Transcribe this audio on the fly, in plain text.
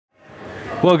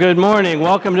Well, good morning.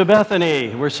 Welcome to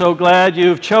Bethany. We're so glad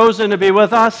you've chosen to be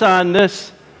with us on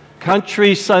this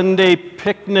Country Sunday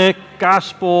Picnic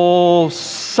Gospel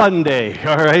Sunday,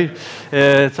 all right?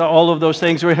 It's all of those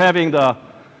things. We're having the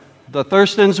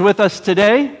Thurstons with us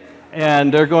today,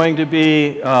 and they're going to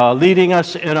be leading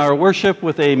us in our worship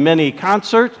with a mini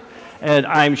concert, and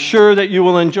I'm sure that you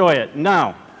will enjoy it.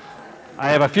 Now, I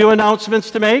have a few announcements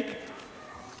to make.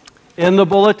 In the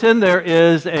bulletin, there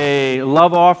is a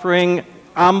love offering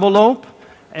envelope,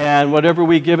 and whatever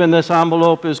we give in this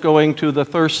envelope is going to the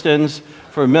Thurstons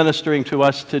for ministering to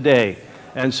us today.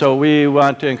 And so we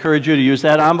want to encourage you to use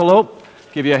that envelope.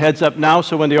 Give you a heads up now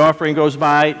so when the offering goes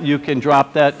by, you can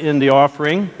drop that in the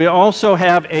offering. We also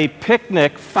have a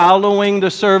picnic following the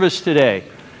service today.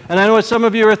 And I know what some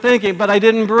of you are thinking, but I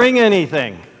didn't bring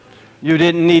anything. You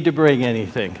didn't need to bring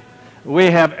anything. We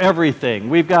have everything.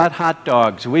 We've got hot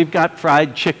dogs. We've got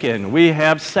fried chicken. We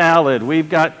have salad. We've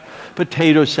got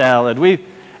potato salad.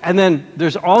 And then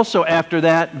there's also after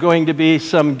that going to be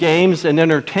some games and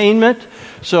entertainment.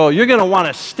 So you're going to want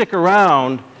to stick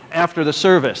around after the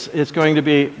service. It's going to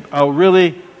be a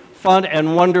really fun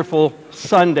and wonderful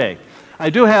Sunday. I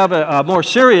do have a more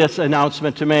serious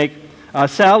announcement to make.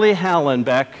 Sally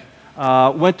Hallenbeck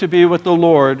went to be with the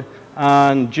Lord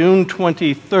on June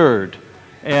 23rd.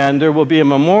 And there will be a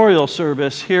memorial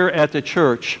service here at the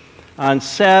church on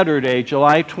Saturday,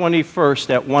 July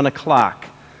 21st at 1 o'clock.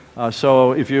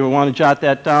 So if you want to jot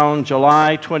that down,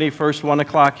 July 21st, 1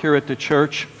 o'clock here at the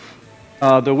church.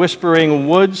 The Whispering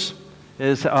Woods,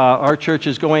 is our church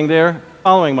is going there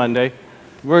following Monday.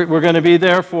 We're going to be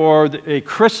there for a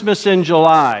Christmas in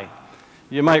July.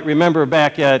 You might remember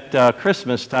back at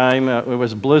Christmas time, it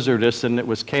was blizzardous and it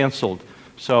was canceled.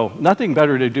 So nothing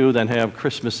better to do than have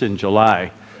Christmas in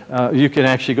July. You can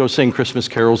actually go sing Christmas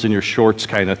carols in your shorts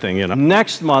kind of thing. You know.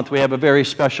 Next month, we have a very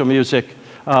special music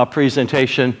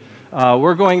presentation.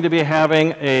 We're going to be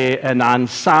having an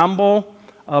ensemble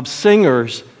of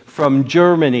singers from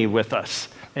Germany with us.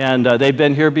 And they've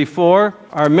been here before.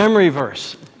 Our memory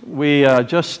verse, we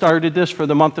just started this for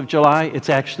the month of July. It's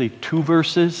actually 2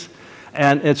 verses.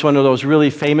 And it's one of those really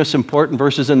famous, important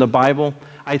verses in the Bible.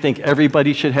 I think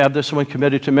everybody should have this one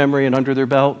committed to memory and under their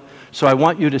belt. So I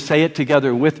want you to say it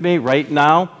together with me right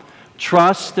now.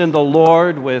 Trust in the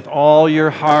Lord with all your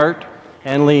heart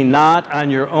and lean not on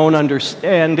your own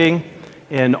understanding.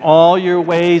 In all your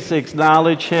ways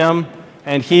acknowledge Him,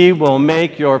 and He will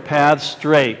make your path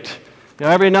straight.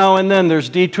 Now, every now and then there's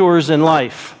detours in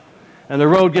life, and the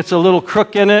road gets a little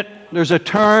crook in it. There's a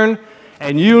turn,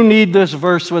 and you need this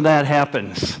verse when that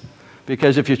happens.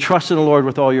 Because if you trust in the Lord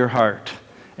with all your heart,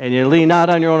 and you lean not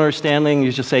on your own understanding,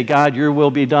 you just say, God, your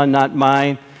will be done, not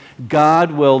mine.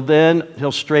 God will then,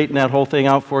 He'll straighten that whole thing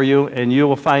out for you, and you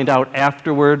will find out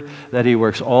afterward that He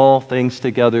works all things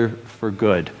together for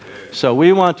good. So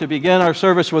we want to begin our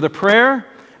service with a prayer,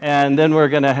 and then we're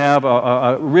going to have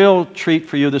a real treat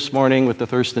for you this morning with the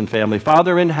Thurston family.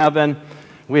 Father in heaven,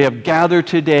 we have gathered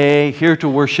today here to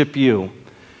worship you.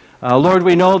 Lord,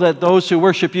 we know that those who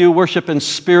worship you worship in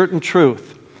spirit and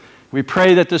truth. We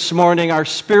pray that this morning our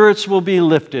spirits will be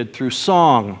lifted through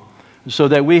song so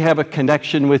that we have a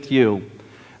connection with you.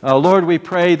 Lord, we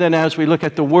pray then as we look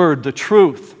at the word, the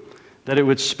truth, that it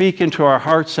would speak into our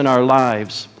hearts and our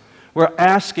lives. We're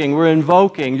asking, we're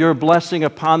invoking your blessing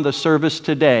upon the service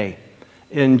today.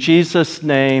 In Jesus'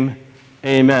 name,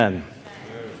 amen.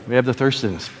 We have the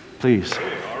Thurstons, please.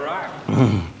 All right.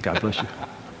 God bless you.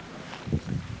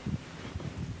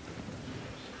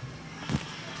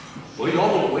 Well, y'all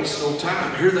don't waste no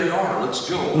time. Here they are. Let's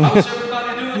go. How's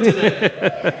everybody doing today?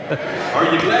 Are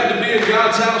you glad to be in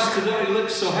God's house today? Look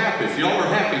so happy. If y'all are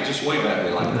happy, just wave at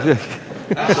me like that.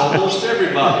 That's almost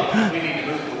everybody. We need to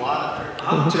move the lot up there.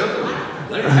 I'm telling you,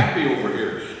 they're happy over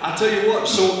here. I tell you what,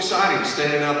 so exciting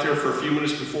standing out there for a few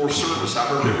minutes before service. I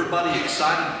heard everybody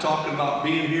excited talking about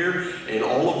being here and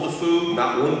all of the food.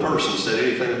 Not one person said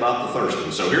anything about the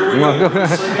Thurstons. So here we go.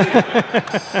 Let's sing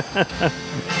anyway.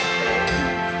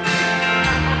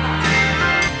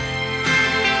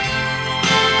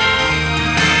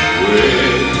 When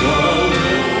the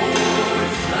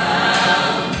Lord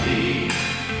found me,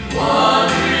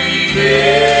 wandering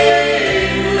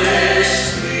aimlessly,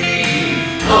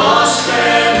 lost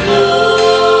and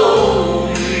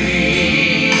lonely,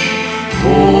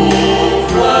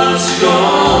 hope was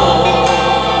gone.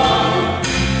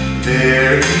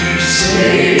 There He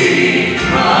saved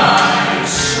my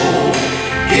soul.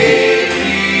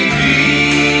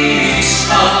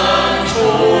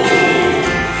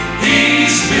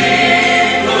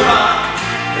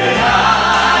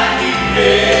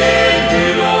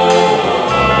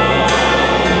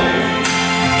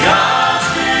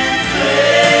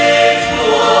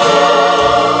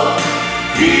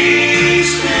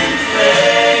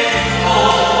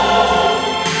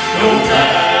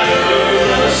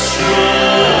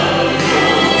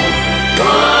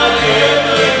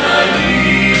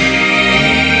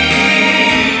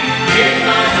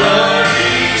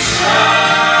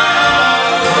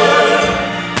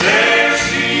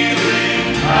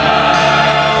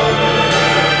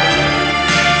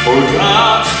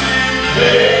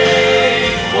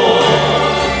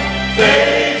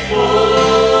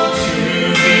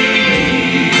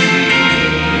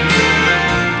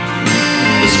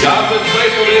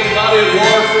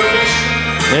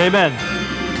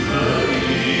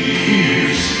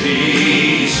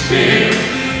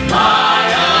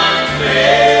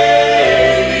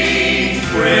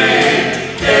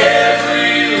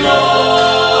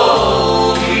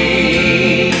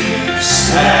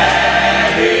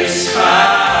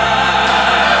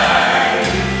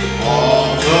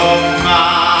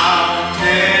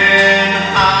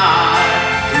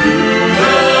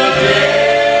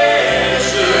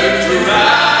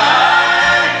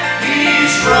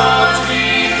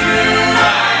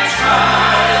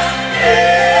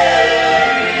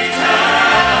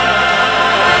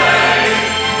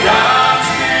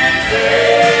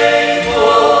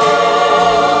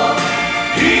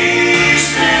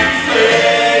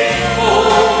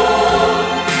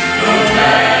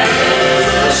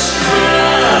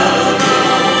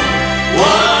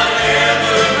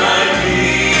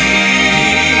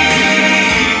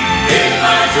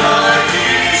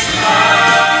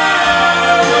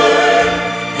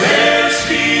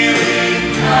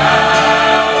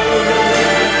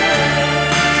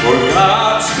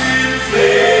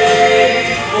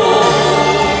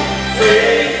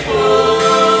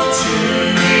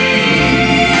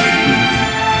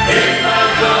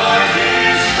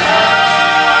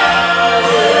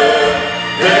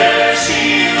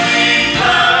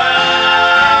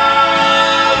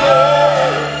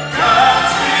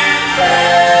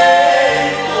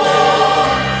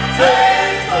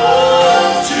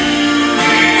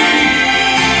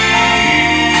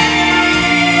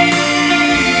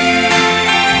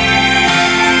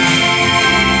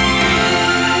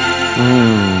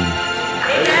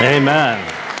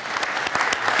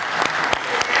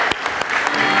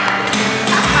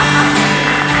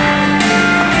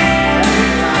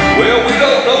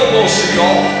 see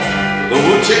all, but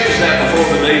we'll change that before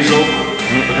the day's over.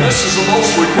 But this is the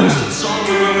most requested song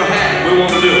we've ever had. We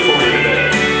want to do it for you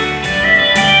today.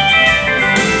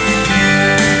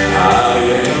 I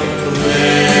am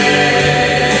blessed.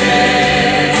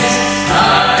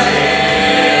 I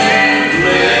am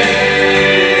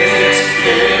blessed.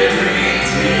 Every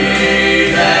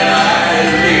day that I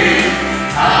live,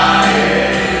 I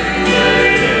am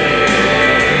blessed.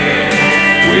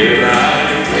 When I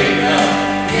wake up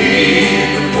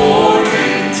in the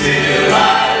morning till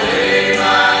I lay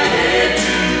my head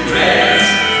to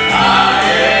rest, I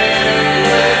am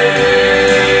blessed.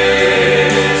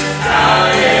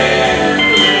 I am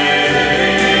blessed.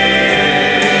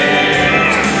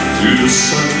 Through the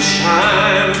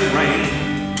sunshine and rain,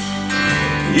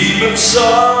 even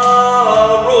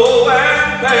sorrow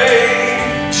and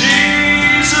pain,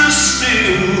 Jesus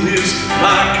still is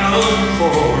my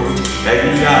comfort and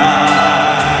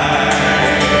guide.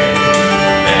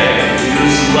 And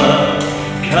His love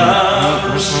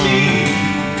covers me,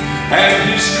 and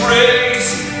His grace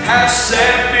has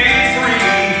set me free.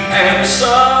 And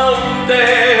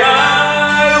someday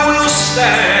I will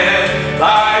stand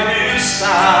by His side.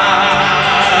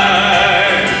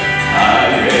 I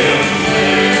am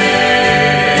blessed.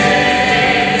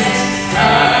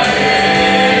 I am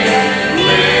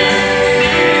blessed.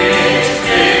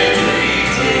 Every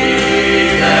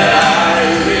day that I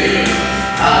live,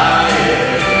 I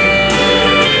am blessed.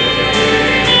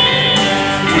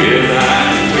 When I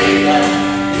wake up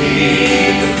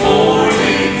in the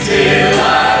morning till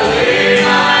I lay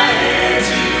my head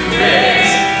to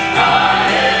rest, I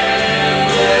am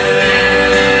blessed.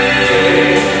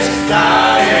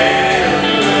 I am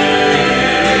blessed.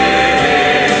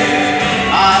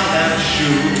 I have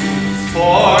shoes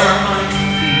for my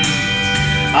feet.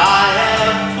 I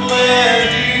have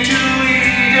plenty to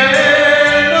eat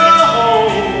and a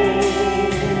home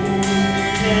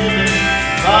given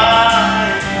by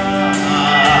God.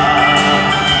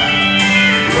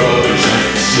 Brothers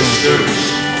and sisters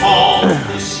on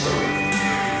this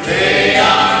earth, they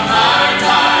are my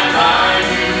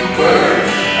new birth,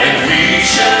 and we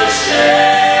shall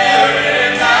share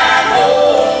in that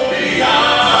home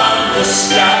beyond the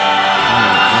sky.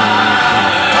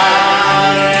 I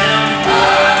am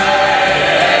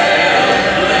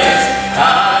blessed.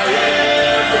 I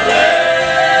am blessed.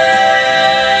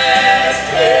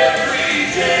 Every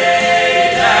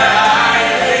day that I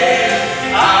live,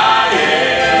 I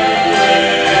am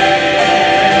blessed.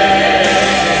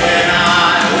 When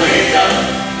I wake up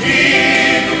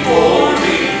in the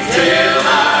morning till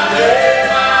I lay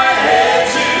my head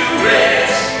to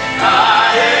rest, I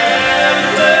am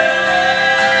blessed.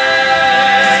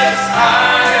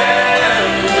 I am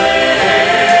blessed. When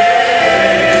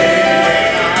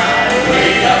I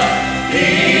wake up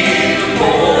in the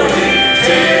morning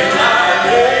till I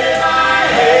lay my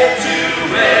head to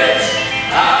rest,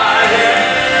 I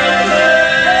am blessed.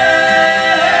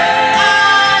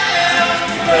 I am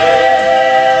blessed.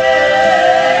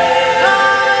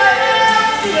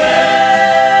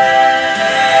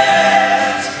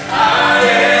 I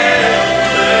am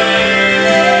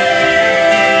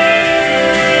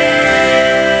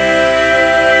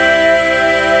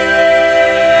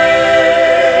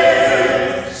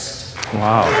blessed.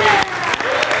 Wow.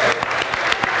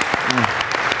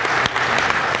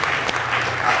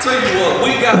 I tell you what, we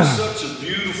got such a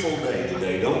beautiful day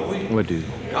today, don't we? What do?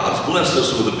 God's blessed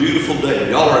us with a beautiful day.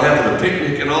 Y'all are having a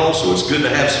picnic and all, so it's good to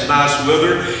have some nice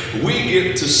weather. We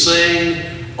get to sing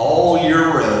all year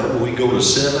round. We go to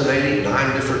 7, 8,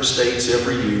 9 different states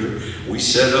every year. We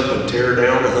set up and tear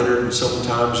down 100 and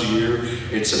sometimes a year.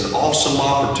 It's an awesome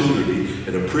opportunity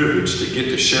and a privilege to get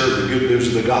to share the good news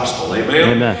of the gospel. Amen?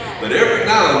 Amen. But every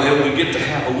now and then we get to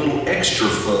have a little extra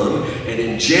fun, and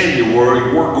in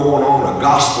January we're going on a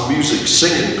gospel music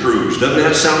singing cruise. Doesn't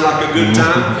that sound like a good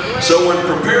time? So in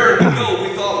preparing to go, we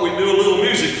thought we'd do a little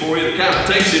music for you that kind of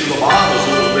takes you to the Bahamas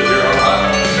a little bit here, all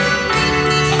right?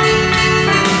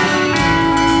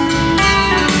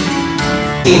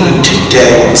 Even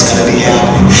today what was going to be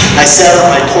happening. I sat on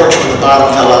my porch when the bottom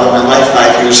fell out of my life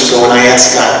 5 years ago, and I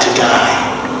asked God to die.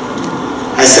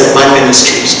 I said, my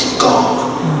ministry's gone.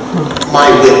 My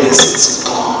witness is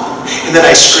gone. And then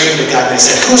I screamed to God and I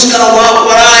said, who's going to want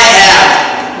what I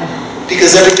have?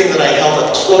 Because everything that I held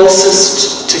up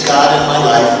closest to God in my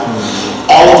life,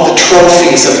 all of the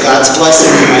trophies of God's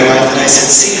blessing in my life, and I said,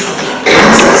 see how God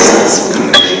blesses us.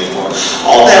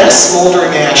 All that was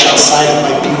smoldering ash outside of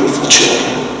my beautiful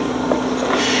children.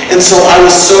 And so I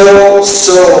was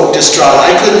so distraught.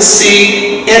 I couldn't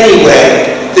see any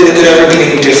way that it could ever be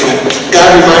any different. God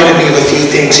reminded me of a few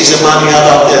things. He said, Mommy, how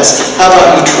about this? How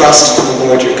about you trust in the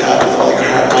Lord your God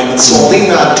soul. Lean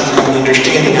not to your own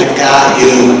understanding. I've got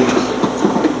you.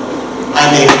 I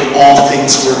make all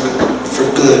things work for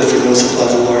good for those that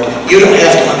love the Lord. You don't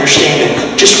have to understand it.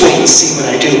 Just wait and see what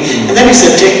I do. And then he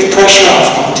said, take the pressure off,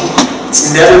 Monty.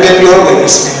 It's never been your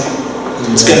witness,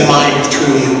 man. It's been mine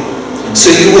through you.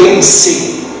 So you wait and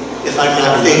see if I'm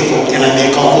not faithful and I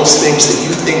make all those things that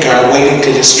you think are waiting to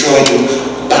destroy you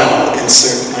bow and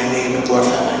serve my name and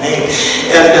glorify my name.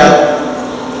 And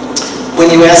when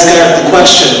you ask God the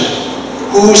question,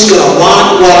 who's going to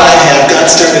want what I have? God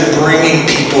started bringing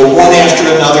people one after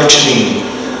another to me.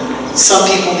 Some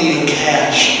people needing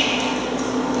cash.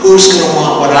 Who's going to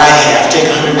want what I have?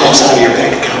 Take $100 out of your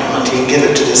bank account, Monty, and give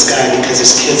it to this guy because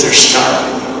his kids are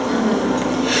starving.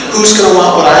 Who's going to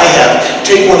want what I have?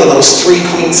 Take one of those 3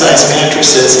 queen-size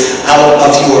mattresses out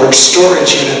of your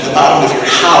storage unit at the bottom of your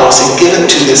house and give it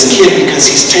to this kid because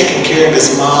he's taking care of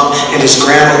his mom and his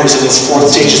grandma who's in his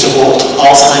 4th stages of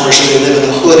Alzheimer's, and they live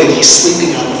in the hood and he's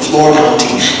sleeping on the floor,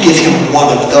 Monty. Give him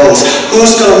one of those.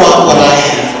 Who's going to want what I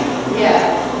have? Yeah.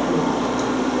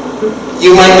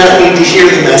 You might not need to hear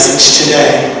the message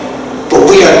today, but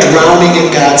we are drowning in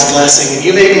God's blessing, and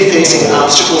you may be facing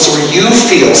obstacles where you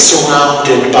feel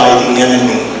surrounded by the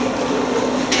enemy.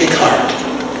 Take heart.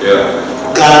 Yeah.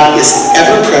 God is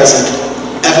ever present,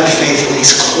 ever faithful.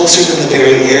 He's closer than the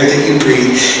very air that you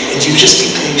breathe, and you just be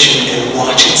patient and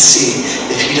watch and see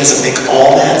if he doesn't make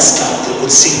all that stuff that would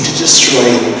seek to destroy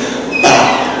you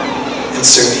bow and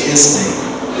serve his name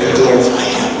and glorify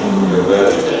him.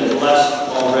 Been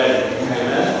blessed already.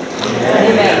 Amen.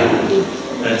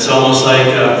 Amen. It's almost like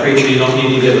a preacher, you don't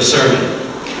need to give a sermon.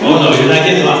 Oh no, you're not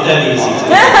getting off that easy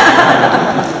today.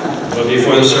 But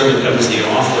before the sermon comes the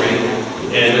offering.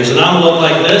 And there's an envelope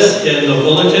like this in the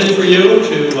bulletin for you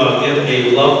to give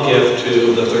a love gift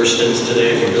to the Thurstons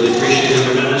today. If you really appreciate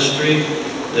their ministry,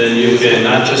 then you can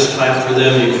not just clap for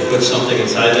them, you can put something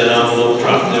inside that envelope,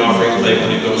 drop the offering plate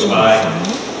when it goes by.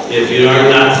 If you are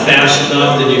not fast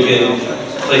enough, then you can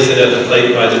place it at the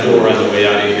plate by the door on the way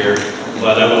out of here.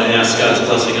 But I want to ask God's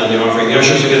blessing on the offering. The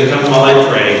ushers are going to come while I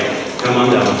pray. Come on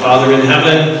down. Father in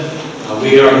heaven,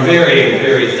 we are very,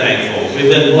 very thankful. We've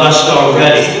been blessed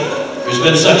already. There's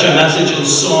been such a message in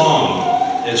song.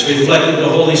 It's reflected the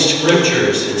Holy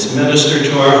Scriptures. It's ministered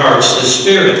to our hearts. The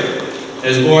Spirit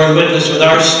has borne witness with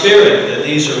our spirit that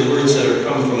these are words that are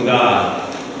come from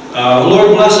God.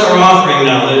 Lord, bless our offering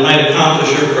now that it might accomplish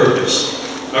your purpose.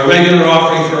 Our regular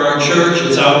offering for our church,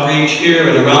 its outreach here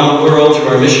and around the world through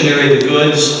our missionary, The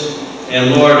Goods.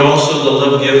 And Lord, also the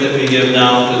love gift that we give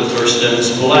now to the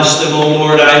Thurstons. Bless them, O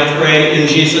Lord, I pray in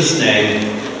Jesus' name.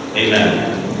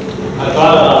 Amen. I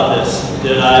thought about this.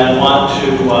 Did I want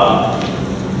to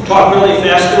talk really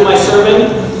fast through my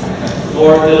sermon?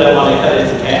 Or did I want to cut it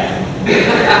in half?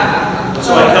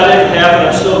 So I cut it in half and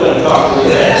I'm still going to talk really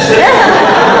fast.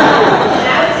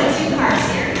 That was a 2-part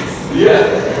series.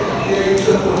 Yeah.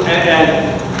 And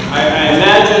I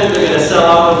imagine they're going to sell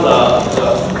out of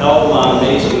the album on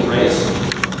Amazing Grace.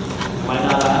 Am I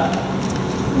not on?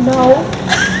 No.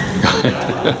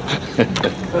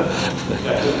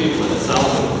 Got 2 people in the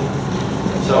sound.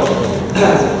 So,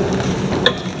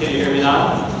 can you hear me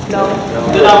now? No.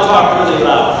 Then I'll talk really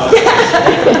loud.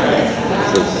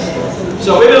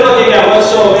 So we've been looking at what's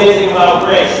so amazing about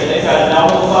grace. And they've got an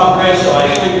album about grace, so I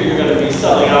figure you're going to be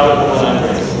selling out of the one on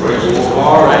grace.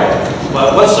 All right.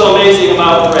 But what's so amazing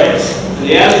about grace? And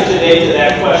the answer today to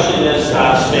that question is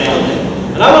God's family.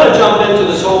 And I want to jump into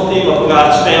this whole theme of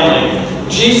God's family.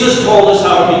 Jesus told us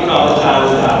how to become a child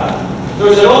of God.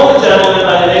 There was an older gentleman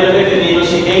by the name of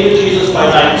Nicodemus. He came to Jesus by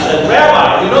night and said,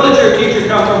 Rabbi, you know that your teacher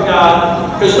come from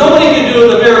God? Because nobody can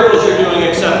do the miracles you're doing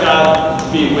except God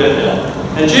be with him.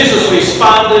 And Jesus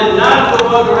responded not the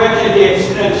one direction he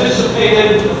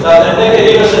anticipated, that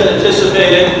Nicodemus had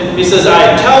anticipated. He says,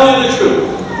 I tell you the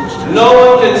truth. No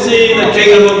one can see the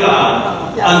kingdom of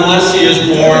God unless he is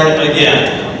born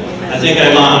again. I think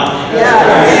I'm on.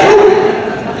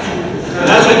 And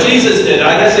that's what Jesus did.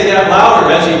 I guess it got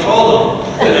louder as he told them.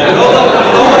 No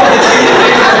one can see the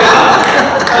kingdom of God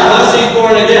unless he's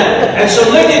born again. And so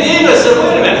Nicodemus said,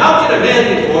 wait a minute, how can a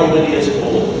man be born when he is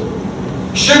old?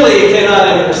 Surely he cannot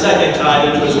enter a second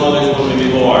time into his mother's womb and be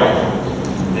born.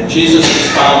 And Jesus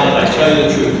responded, I tell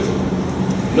you the truth.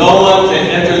 No one can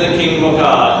enter the kingdom of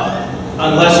God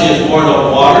unless he is born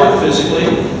of water, physically,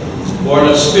 born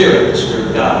of spirit, the Spirit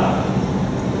of God.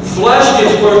 Flesh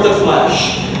gives birth to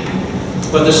flesh,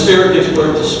 but the Spirit gives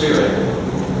birth to spirit.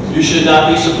 You should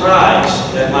not be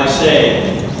surprised at my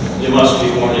saying, you must be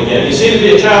born again. You see, to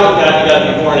be a child of God, you got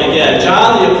to be born again.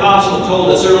 John the Apostle told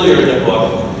us earlier in the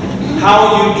book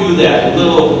how you do that,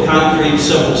 little concrete,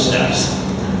 simple steps.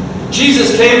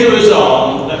 Jesus came to his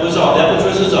own, that was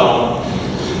his own,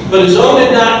 but his own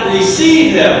did not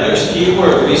receive him. There's the key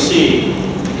word, receive,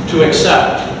 to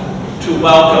accept, to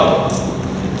welcome.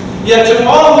 Yet to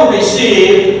all who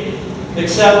received,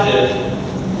 accepted,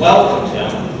 welcomed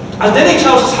him. And then he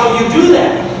tells us how you do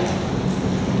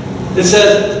that. It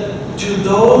says, to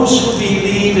those who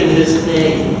believe in his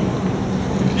name.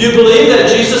 You believe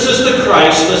that Jesus is the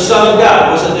Christ, the Son of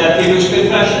God. Wasn't that Peter's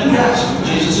confession? Yes.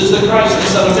 Jesus is the Christ, the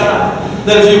Son of God.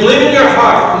 That if you believe in your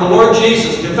heart in the Lord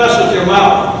Jesus, confess with your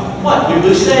mouth, what? You'll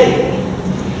be saved.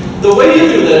 The way you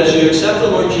do that is you accept the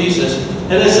Lord Jesus,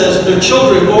 and it says they're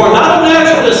children born not of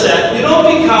natural descent. You don't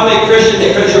become a Christian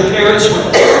because your parents were.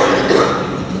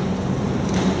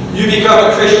 You become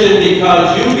a Christian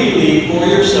because you believe for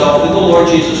yourself in the Lord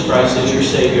Jesus Christ as your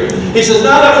Savior. He says,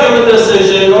 not of human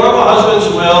decision or of a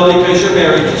husband's will because you're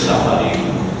married to somebody,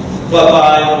 but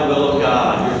by the will of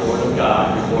God. You're born of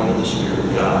God. You're born of the Spirit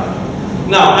of God.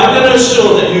 Now, I'm going to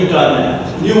assume that you've done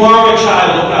that. You are a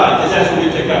child of God, because that's what we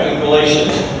pick up in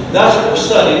Galatians. That's what we're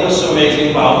studying. What's so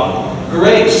amazing about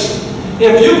grace.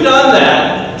 If you've done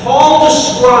that, Paul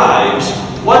describes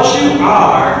what you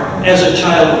are as a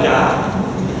child of God.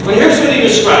 But here's what he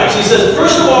describes. He says,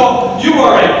 first of all, you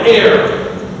are an heir.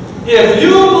 If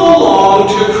you belong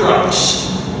to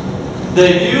Christ,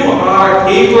 then you are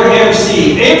Abraham's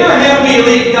seed. Abraham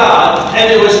believed God,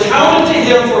 and it was counted to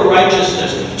him for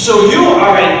righteousness. So you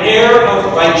are an heir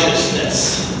of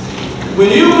righteousness. When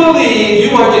you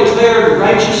believe you are declared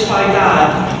righteous by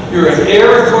God, you're an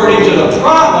heir according to the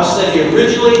promise that he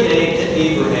originally made to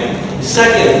Abraham.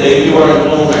 Secondly, you are an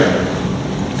owner.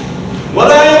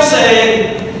 What I am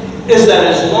saying is that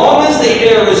as long as the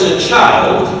heir is a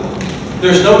child,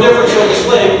 there's no difference from a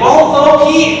slave, although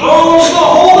he owns the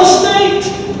whole estate.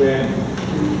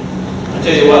 I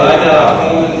tell you what, I got a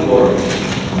home in glory.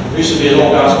 There used to be an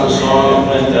old gospel song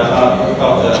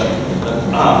about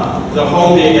the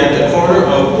home being at the corner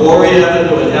of Glory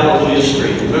Avenue and Hallelujah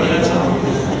Street. Remember that song?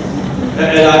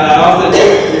 And I often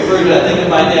refer to, I think of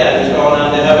my dad who's gone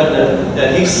on to heaven,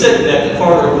 that he's sitting at the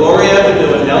corner of Glory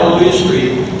Avenue and Hallelujah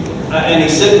Street. And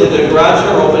he's sitting with the garage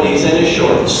door open, he's in his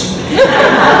shorts.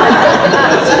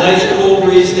 It's a nice cool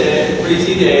breezy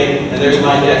day, and there's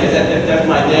my dad. That's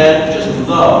my dad just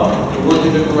loved to work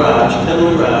in the garage,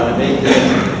 piddle around, and make things.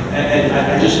 And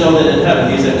I just know that in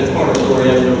heaven, he's at the corner of Glory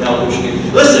Avenue and Hallelujah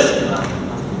Street. Listen,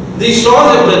 these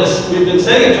songs we've been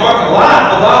saying and talking a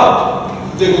lot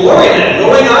about the glory that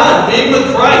going on, being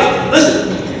with Christ.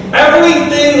 Listen.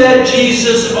 Everything that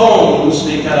Jesus owns,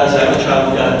 because I'm a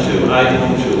child of God too, I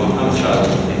own too, I'm a child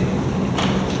of God.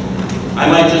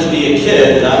 I might just be a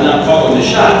kid and I'm not calling the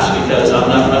shots because I'm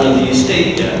not running the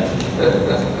estate yet.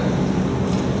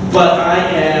 But I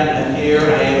am an heir,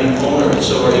 I am an owner, and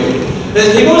so are you.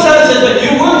 He goes on and says, but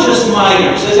you were just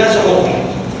minors. That's the whole point.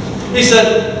 He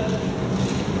said,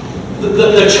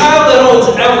 the child that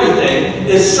owns everything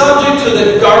is subject to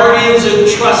the guardians and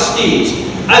trustees.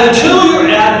 Until you're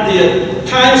at the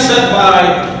time set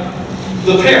by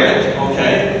the parent,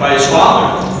 okay, by his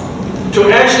father,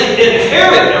 to actually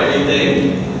inherit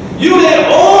everything, you may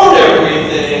own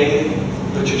everything,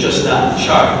 but you're just not in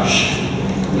charge.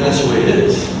 And that's the way it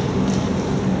is.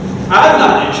 I'm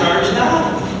not in charge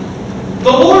now.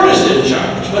 The Lord is in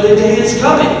charge, but a day is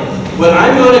coming when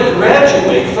I'm going to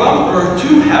graduate from earth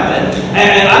to heaven,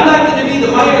 and I'm not going to be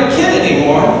the minor kid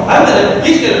anymore.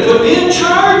 He's going to put me in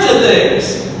charge of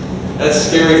things. That's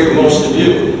scary for most of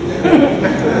you.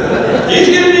 He's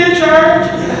going to be in charge?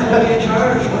 Yeah, I'll be in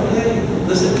charge one day.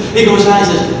 Listen, he goes on and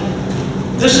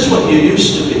says, this is what you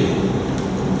used to be.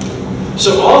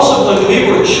 So also when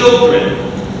we were children,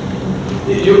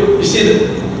 you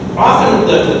see, often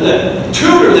the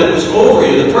tutor that was over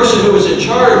you, the person who was in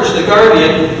charge, the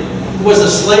guardian, was a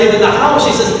slave in the house.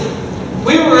 He says,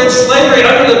 we were in slavery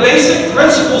under the basic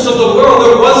principles of the world.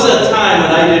 There was a time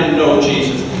when I didn't know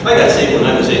Jesus. I got saved when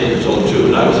I was 8 years old too,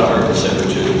 and I was a hard sinner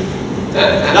too.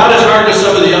 Not as hard as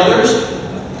some of the others,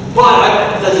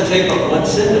 but it doesn't take but one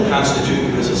sin to constitute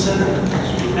you as a sinner.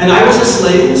 And I was a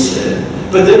slave in sin,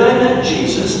 but then I met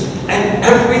Jesus, and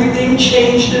everything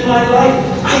changed in my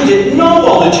life. I didn't know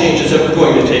all the changes that were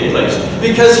going to take place,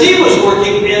 because he was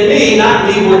working in me, not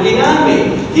me working on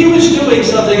me. He was doing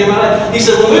something in my life. He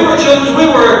said, when we were children, we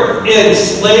were in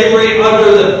slavery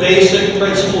under the basic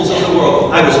principles of the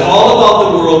world. I was all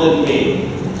about the world and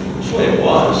me. That's the way it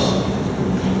was.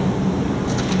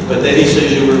 But then he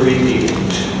says you were redeemed.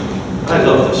 I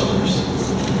love this verse.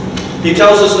 He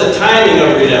tells us the timing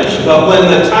of redemption, but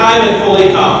when the time had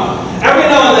fully come.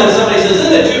 Every now and then somebody says,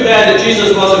 isn't it too bad that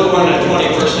Jesus wasn't born in the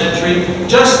 21st century?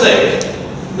 Just think.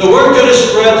 The word could have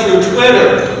spread through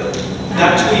Twitter,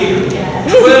 not Twitter.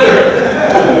 Twitter.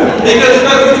 It could have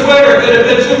been through Twitter, it could have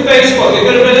been through Facebook, it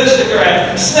could have been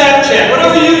Instagram, Snapchat,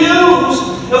 whatever you use.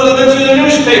 It would have been through the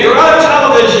newspaper, on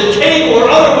television, cable, or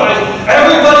otherwise.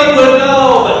 Everybody would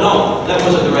know, but no, that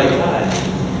wasn't the right time.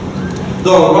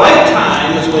 The right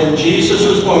time is when Jesus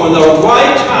was born. When the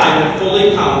right time had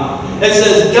fully come. It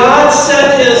says, God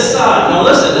sent His Son. Now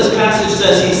listen, this passage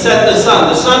says He sent the Son.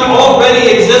 The Son already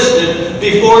existed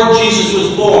before Jesus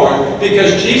was born,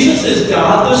 because Jesus is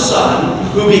God the Son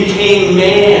who became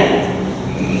man.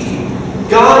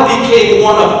 God became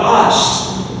one of us.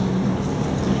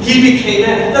 He became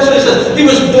man. That's what it says. He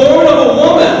was born of a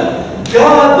woman.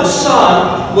 God the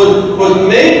Son was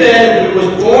made man,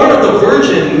 was born of the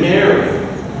Virgin Mary.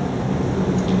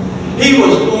 He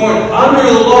was born under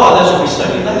the law. That's what we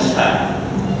studied last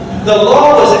time. The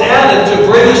law was added to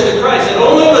bring us to Christ. It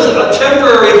only was a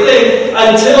temporary thing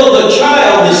until the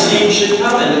child, the seed, should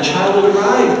come and the child would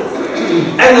arrive.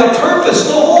 And the purpose,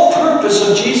 the whole purpose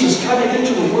of Jesus coming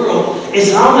into the world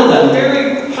is found in the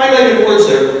very highlighted words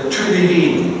there: to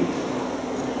redeem,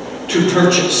 to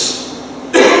purchase,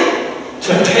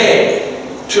 to pay,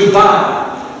 to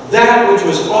buy that which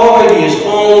was already His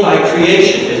own by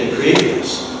creation, as He created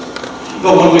us.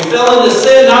 But when we fell into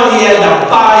sin, now He had to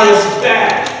buy us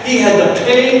back. He had to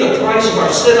pay the price of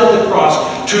our sin on the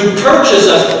cross to purchase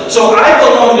us. So I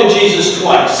belong to Jesus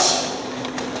twice.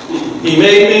 He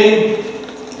made me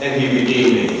and He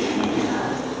redeemed me.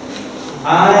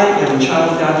 I am a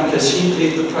child of God because He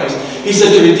paid the price. He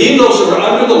said to redeem those who are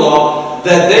under the law,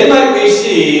 that they might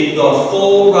receive the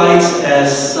full rights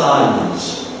as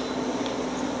sons.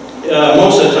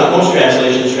 Most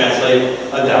translations translate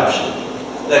adoption.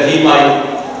 That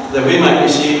we might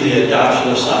receive the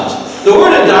adoption of sons. The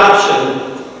word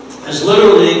adoption is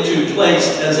literally to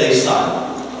place as a son.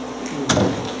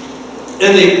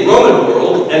 In the Roman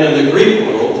world and in the Greek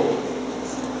world,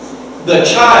 the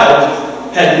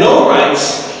child had no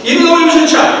rights, even though he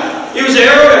was a child. He was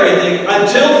heir of everything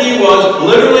until he was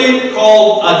literally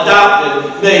called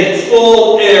adopted, made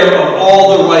full heir of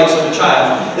all the rights of a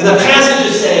child. And the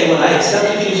passages say, when I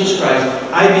accepted Jesus Christ,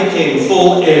 I became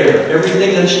full heir.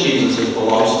 Everything that's Jesus'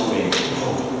 belongs to me.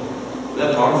 Isn't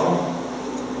that powerful?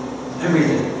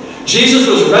 Everything. Jesus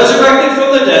was resurrected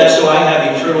from the dead, so I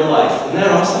have eternal life. Isn't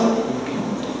that awesome?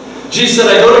 Jesus said,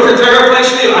 I go to prepare a place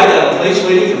for you. I got a place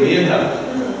waiting for me in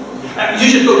heaven. You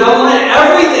should go down the line.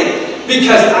 Everything.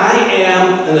 Because I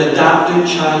am an adopted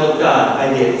child of God,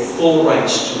 I get full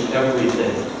rights to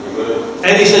everything.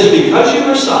 And He says, because you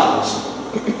are sons,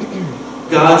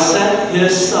 God sent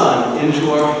His Son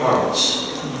into our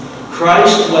hearts.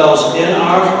 Christ dwells in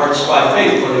our hearts by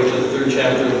faith, according to the 3rd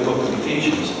chapter of the book of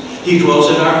Ephesians. He dwells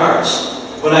in our hearts.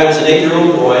 When I was an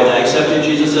 8-year-old boy and I accepted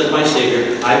Jesus as my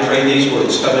Savior, I prayed these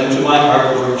words, come into my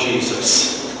heart, Lord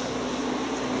Jesus.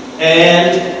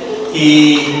 And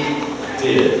He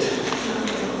did.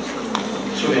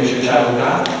 So it makes you a child of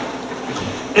God.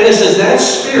 And it says that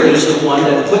Spirit is the one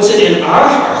that puts it in our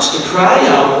hearts to cry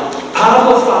out,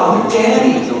 Abba, Father,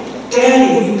 Daddy,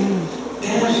 Daddy,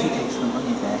 Daddy.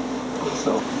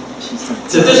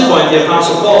 It's at this point the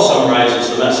Apostle Paul summarizes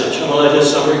the message. I'm going to let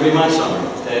his summary be my summary.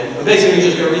 Okay? I'm basically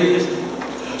just going to read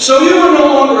this. So you are no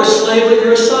longer a slave, but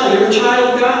you're a son. You're a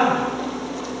child of God.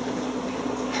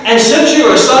 And since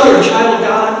you're a son or a child of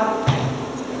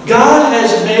God, God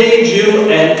has made you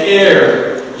an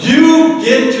heir. You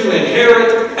get to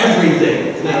inherit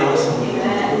everything. Isn't that awesome?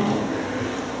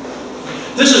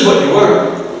 This is what you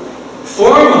were.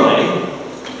 Formerly,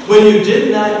 when you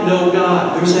did not know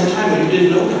God, there was that time when you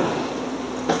didn't know God.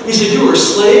 He said you were a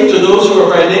slave to those who are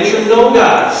by nature no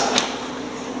gods.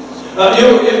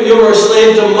 You were a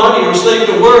slave to money, you were a slave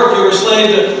to work, you were a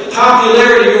slave to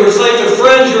popularity, you were a slave to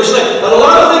friends, you were a slave to a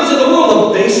lot of things in the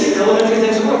world, the basic, elementary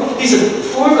things in the world. He said,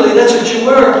 formerly that's what you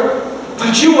were.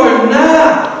 But you are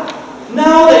now.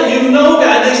 Now that you know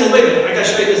God. And they said, wait a minute, I got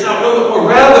to straighten this out. No, or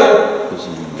rather,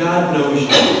 God knows you.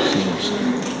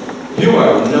 You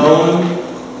are known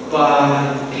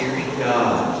by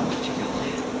God.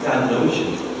 God knows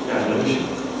you. God knows you.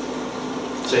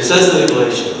 So he says to the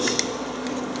Galatians,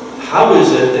 how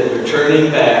is it that you're turning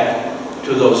back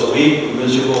to those weak,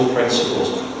 miserable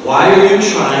principles? Why are you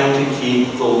trying to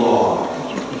keep the law?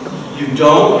 You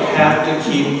don't have to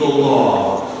keep the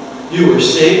law. You were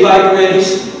saved by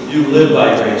grace. You live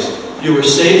by grace. You were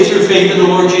saved through faith in the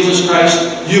Lord Jesus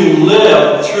Christ. You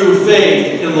live through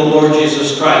faith in the Lord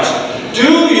Jesus Christ.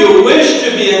 Do you wish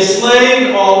to be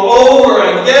enslaved all over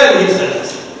again? He says.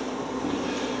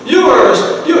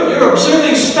 You're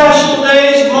observing special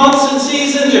days, months, and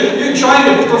seasons. You're trying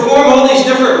to perform all these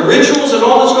different rituals and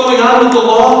all that's going on with the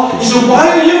law. He said, why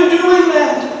are you doing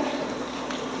that?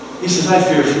 He says, I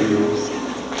fear for you.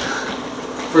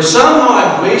 For somehow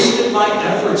I've wasted my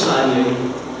efforts on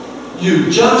you. You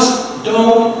just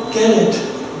don't get it.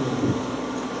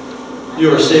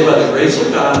 You are saved by the grace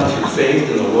of God through faith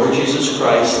in the Lord Jesus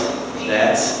Christ.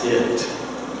 That's it.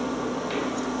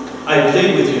 I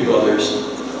plead with you, brothers,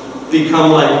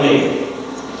 become like me.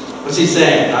 What's he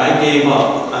saying? I gave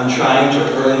up on trying to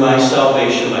earn my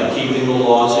salvation by keeping the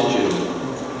laws of Jude.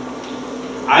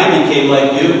 I became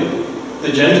like you,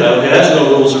 the Gentile who has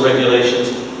no rules or regulations.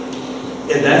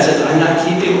 And that says, I'm not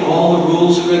keeping all the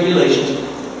rules and regulations.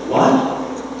 What?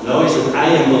 No, he says, I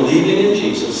am believing in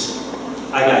Jesus.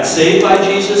 I got saved by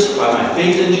Jesus, by my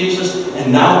faith in Jesus,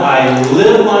 and now I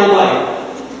live my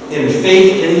life in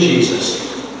faith in Jesus.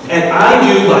 And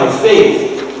I do by faith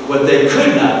what they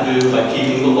could not do by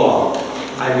keeping the law.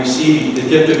 I receive the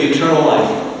gift of eternal life,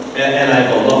 and I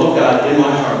have the love of God in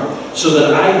my heart, so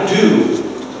that I do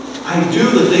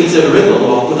the things that are in the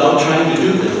law without trying to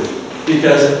do them,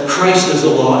 because Christ is the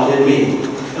law in me.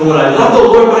 And when I love the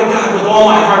Lord my God with all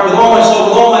my heart, with all my soul,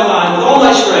 with all my mind, with all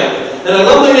my strength, and I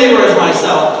love my neighbor as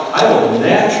myself, I will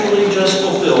naturally just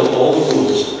fulfill all the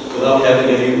rules without having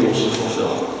any rules to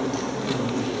fulfill.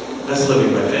 That's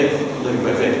living by faith. Living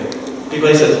by faith.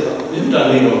 Anybody says, you've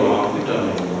done me no wrong. You've done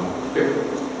me no wrong. Here.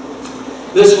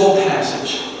 This whole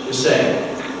passage is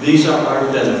saying, these are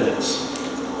our benefits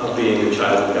of being a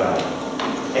child of God.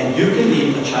 And you can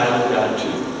be a child of God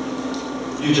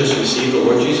too. You just receive the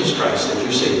Lord Jesus Christ as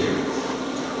your Savior.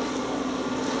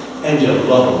 And you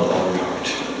love Him with all your heart.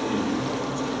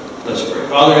 Let's pray.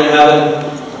 Father in heaven,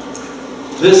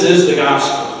 this is the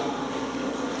gospel.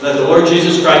 That the Lord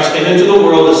Jesus Christ came into the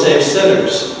world to save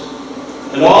sinners.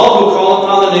 And all who call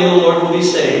upon the name of the Lord will be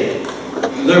saved.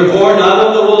 They're born not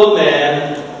of the will of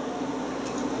man,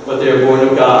 but they're born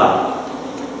of God.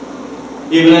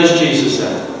 Even as Jesus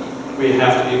said, we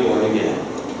have to be born again.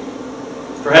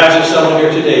 Perhaps if someone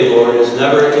here today, Lord, has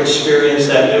never experienced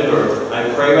that new birth, I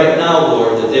pray right now,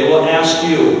 Lord, that they will ask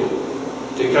you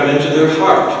to come into their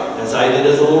heart, as I did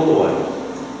as a little boy,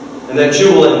 and that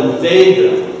you will invade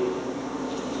them.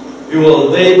 You will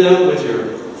invade them with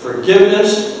your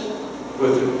forgiveness,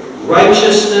 with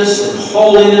righteousness and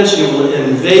holiness. You will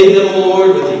invade them,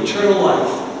 Lord, with eternal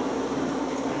life.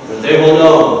 That they will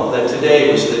know that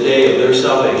today was the day of their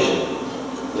salvation,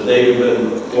 that they have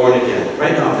been born again.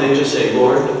 Right now, if they just say,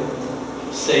 Lord,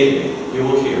 save me, you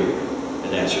will hear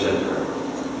and answer that prayer.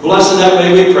 Bless in that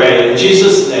way we pray. In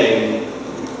Jesus' name,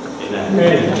 amen.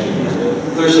 Amen.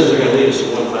 Thurstons are going to lead us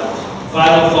in one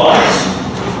final thoughts.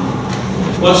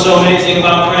 What's so amazing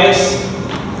about Christ?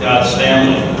 God's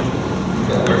family.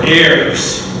 We're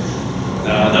heirs.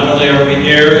 Not only are we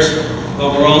heirs,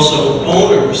 but we're also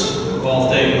owners of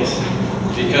all things,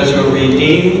 because we're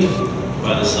redeemed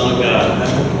by the Son of God.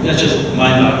 That's just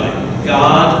mind-boggling.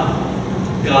 God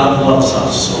loves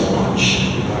us so much.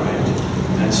 All right.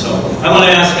 And so I want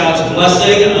to ask God's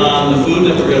blessing on the food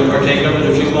that we're going to partake of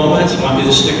in a few moments. I want you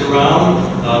to stick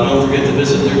around. Don't forget to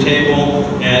visit their table.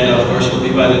 And of course, we'll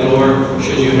be by the door.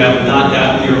 Should you have not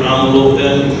gotten your envelope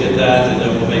in, get that, and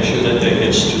then we'll make sure that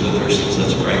gets to the Thurstons.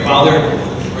 Let's pray. Father,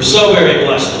 we're so very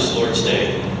blessed this Lord's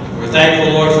Day. We're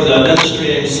thankful, Lord, for the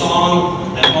ministry and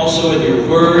song, and also in your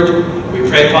word. We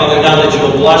pray, Father, now that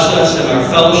you'll bless us in our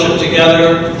fellowship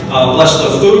together. Bless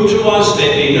the food to us, may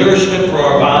it be nourishment for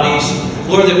our bodies.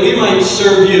 Lord, that we might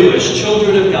serve you as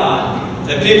children of God,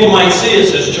 that people might see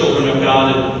us as children of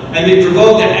God, and be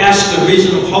provoked to ask the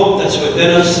reason of hope that's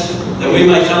within us, that we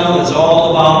might tell them it's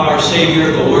all about our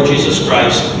Savior, the Lord Jesus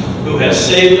Christ, who has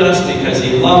saved us because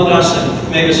he loved us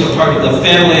and made us a part of the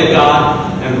family of God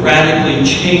and radically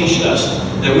changed us.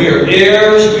 That we are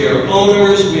heirs, we are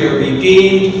owners, we are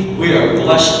redeemed, we are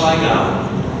blessed by God.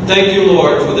 Thank you,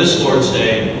 Lord, for this Lord's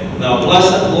Day. Now bless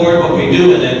it, Lord, what we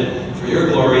do in it, for your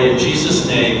glory. In Jesus'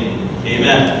 name,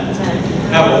 amen.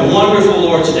 Have a wonderful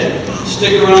Lord's Day.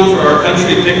 Stick around for our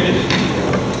country picnic.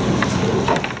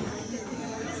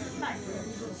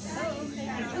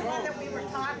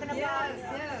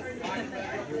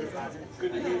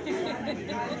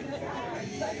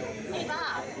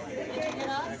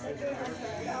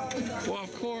 Well,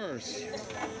 of course.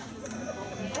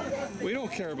 We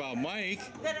don't care about Mike.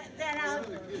 Then I'll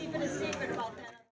keep it a secret about that.